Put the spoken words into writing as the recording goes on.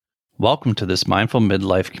Welcome to this Mindful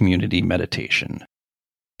Midlife Community Meditation.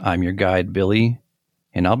 I'm your guide, Billy,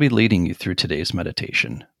 and I'll be leading you through today's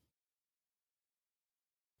meditation.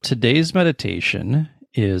 Today's meditation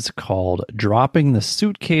is called Dropping the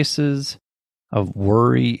Suitcases of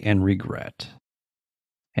Worry and Regret.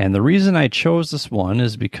 And the reason I chose this one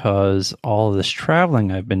is because all of this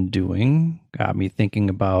traveling I've been doing got me thinking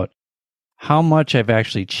about how much I've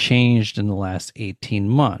actually changed in the last 18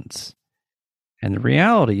 months. And the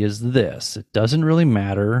reality is this: it doesn't really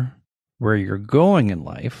matter where you're going in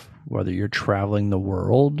life, whether you're traveling the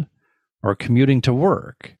world or commuting to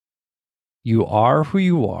work. You are who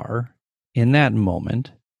you are in that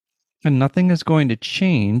moment, and nothing is going to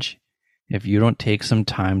change if you don't take some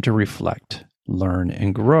time to reflect, learn,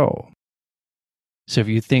 and grow. So if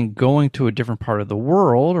you think going to a different part of the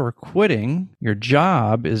world or quitting your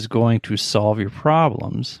job is going to solve your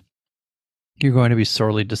problems, you're going to be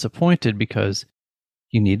sorely disappointed, because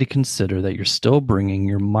you need to consider that you're still bringing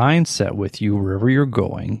your mindset with you wherever you're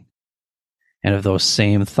going. And if those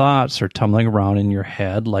same thoughts are tumbling around in your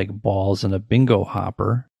head like balls in a bingo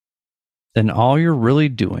hopper, then all you're really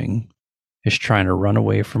doing is trying to run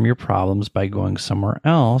away from your problems by going somewhere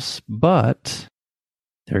else, but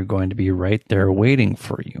they're going to be right there waiting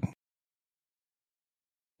for you.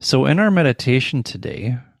 So in our meditation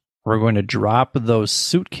today, we're going to drop those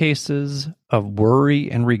suitcases of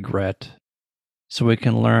worry and regret so we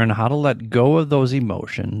can learn how to let go of those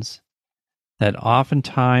emotions that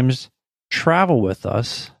oftentimes travel with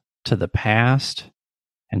us to the past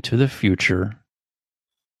and to the future,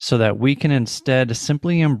 so that we can instead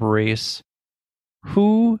simply embrace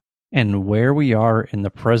who and where we are in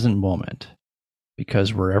the present moment,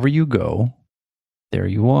 because wherever you go, there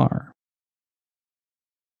you are.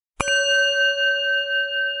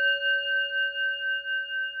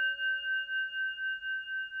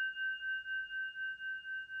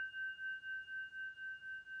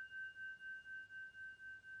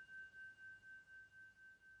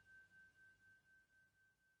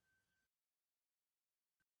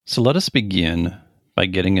 So let us begin by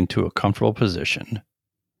getting into a comfortable position,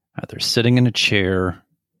 either sitting in a chair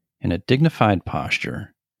in a dignified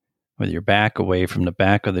posture, with your back away from the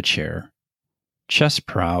back of the chair, chest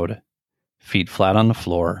proud, feet flat on the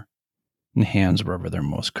floor, and hands wherever they're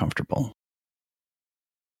most comfortable.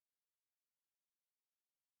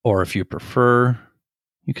 Or if you prefer,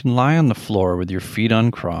 you can lie on the floor with your feet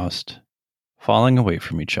uncrossed, falling away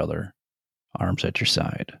from each other, arms at your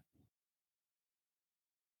side.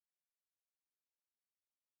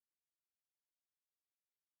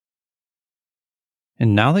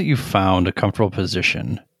 And now that you've found a comfortable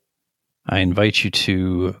position, I invite you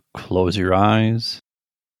to close your eyes,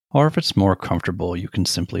 or if it's more comfortable, you can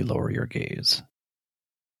simply lower your gaze.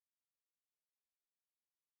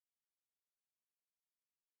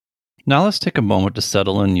 Now let's take a moment to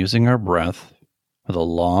settle in using our breath with a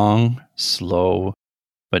long, slow,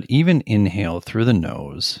 but even inhale through the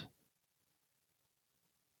nose,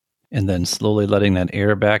 and then slowly letting that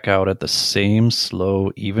air back out at the same slow,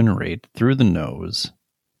 even rate through the nose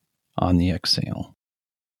on the exhale.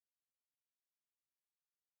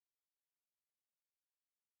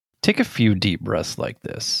 Take a few deep breaths like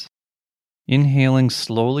this, inhaling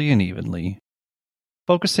slowly and evenly,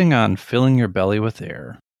 focusing on filling your belly with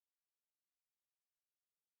air,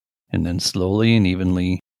 and then slowly and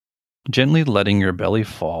evenly, gently letting your belly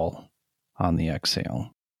fall on the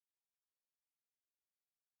exhale.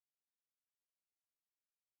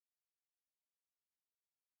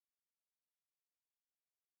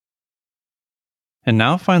 And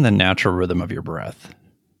now find the natural rhythm of your breath,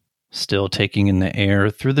 still taking in the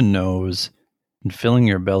air through the nose and filling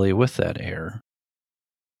your belly with that air.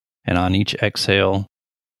 And on each exhale,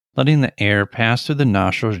 letting the air pass through the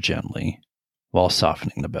nostrils gently while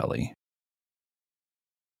softening the belly.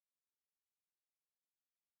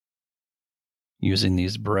 Using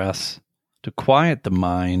these breaths to quiet the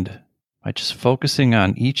mind by just focusing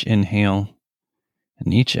on each inhale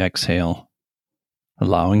and each exhale,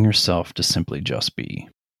 allowing yourself to simply just be.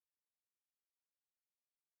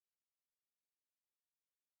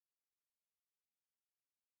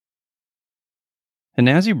 And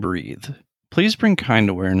as you breathe, please bring kind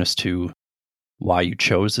awareness to why you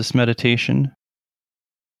chose this meditation,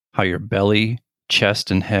 how your belly, chest,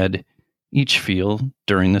 and head each feel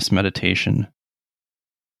during this meditation,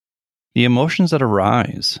 the emotions that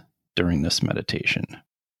arise during this meditation,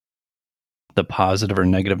 the positive or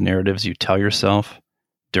negative narratives you tell yourself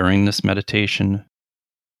during this meditation,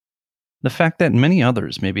 the fact that many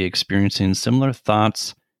others may be experiencing similar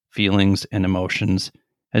thoughts, feelings, and emotions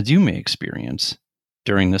as you may experience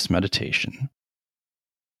during this meditation.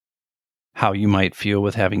 how you might feel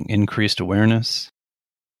with having increased awareness,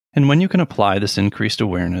 and when you can apply this increased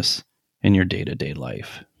awareness in your day-to-day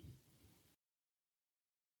life.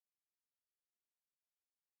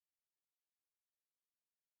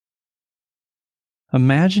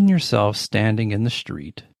 Imagine yourself standing in the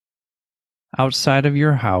street outside of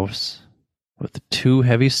your house with 2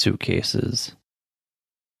 heavy suitcases,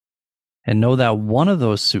 and know that one of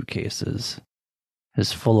those suitcases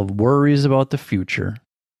is full of worries about the future,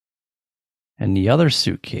 and the other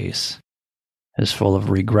suitcase is full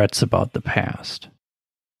of regrets about the past.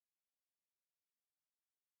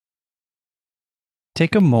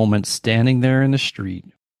 Take a moment standing there in the street,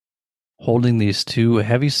 holding these 2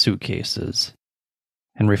 heavy suitcases,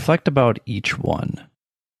 and reflect about each one.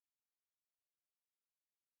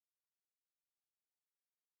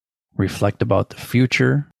 Reflect about the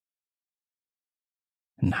future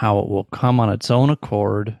and how it will come on its own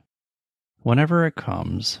accord whenever it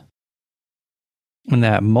comes, and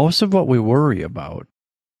that most of what we worry about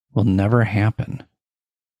will never happen.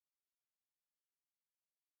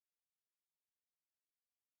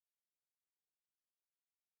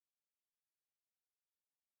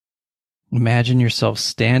 Imagine yourself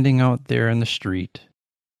standing out there in the street,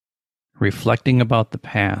 reflecting about the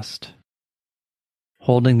past,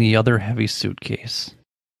 holding the other heavy suitcase.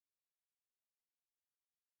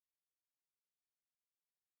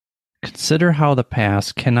 Consider how the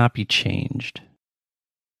past cannot be changed.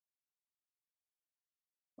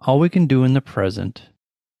 All we can do in the present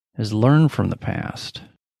is learn from the past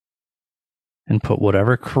and put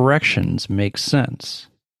whatever corrections make sense,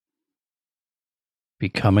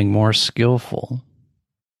 becoming more skillful,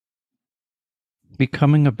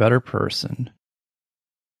 becoming a better person,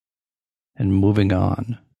 and moving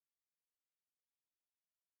on.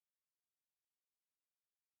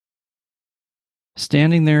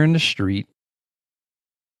 Standing there in the street,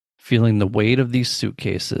 feeling the weight of these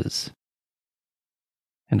suitcases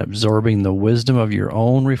and absorbing the wisdom of your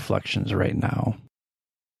own reflections right now.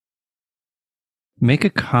 Make a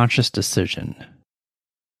conscious decision.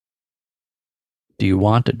 Do you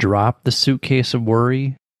want to drop the suitcase of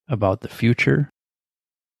worry about the future?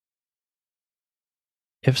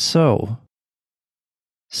 If so,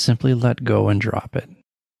 simply let go and drop it.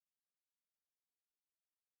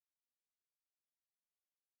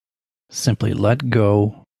 Simply let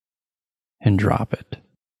go and drop it.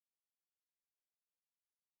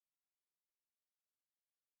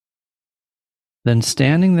 Then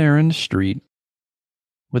standing there in the street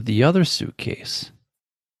with the other suitcase,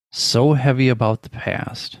 so heavy about the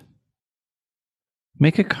past,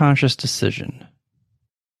 make a conscious decision.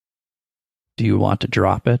 Do you want to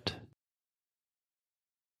drop it?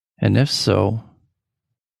 And if so,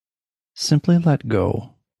 simply let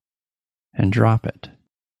go and drop it.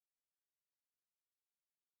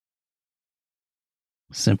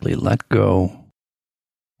 Simply let go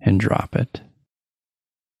and drop it.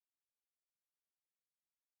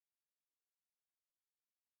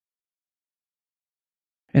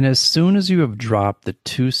 And as soon as you have dropped the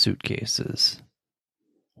 2 suitcases,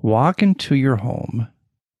 walk into your home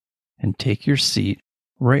and take your seat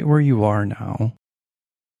right where you are now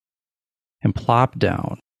and plop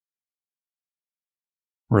down,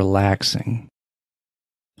 relaxing,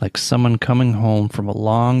 like someone coming home from a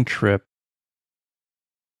long trip,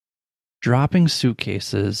 dropping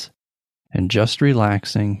suitcases and just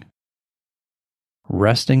relaxing,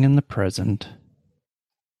 resting in the present,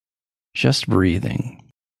 just breathing.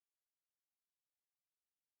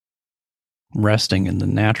 Resting in the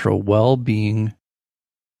natural well-being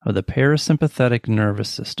of the parasympathetic nervous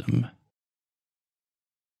system.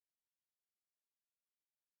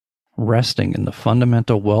 Resting in the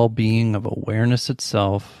fundamental well-being of awareness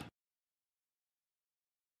itself.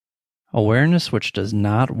 Awareness which does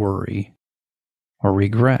not worry or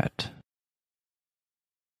regret.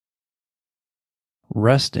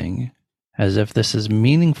 Resting as if this is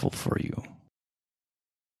meaningful for you.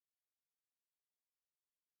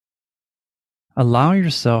 Allow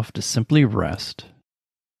yourself to simply rest,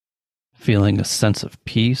 feeling a sense of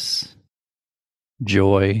peace,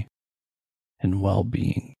 joy, and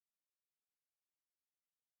well-being.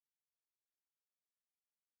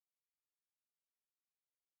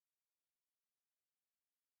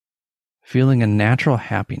 Feeling a natural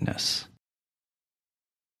happiness,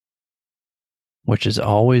 which is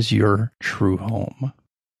always your true home.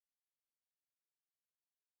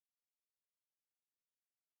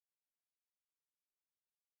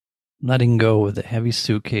 Letting go of the heavy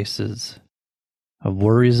suitcases of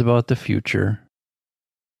worries about the future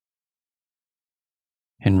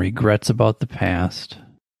and regrets about the past.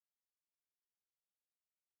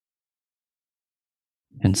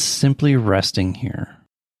 and simply resting here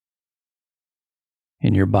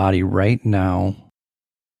in your body right now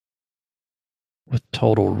with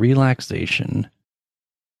total relaxation.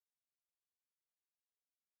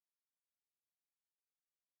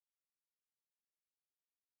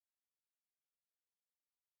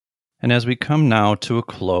 And as we come now to a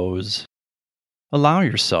close, allow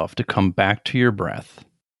yourself to come back to your breath,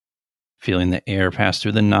 feeling the air pass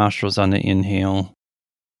through the nostrils on the inhale,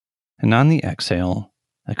 and on the exhale,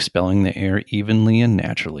 expelling the air evenly and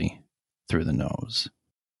naturally through the nose.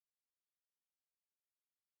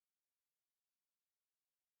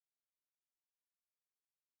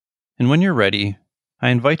 And when you're ready, I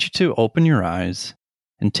invite you to open your eyes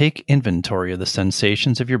and take inventory of the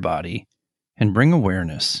sensations of your body and bring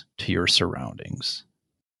awareness to your surroundings.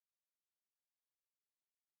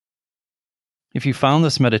 If you found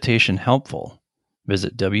this meditation helpful,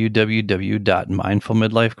 visit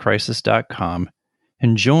www.mindfulmidlifecrisis.com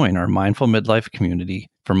and join our Mindful Midlife community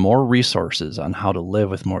for more resources on how to live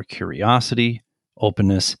with more curiosity,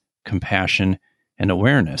 openness, compassion, and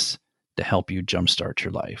awareness to help you jumpstart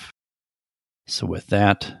your life. So with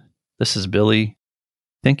that, this is Billy.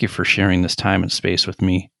 Thank you for sharing this time and space with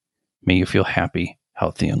me. May you feel happy,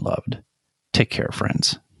 healthy, and loved. Take care,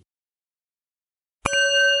 friends.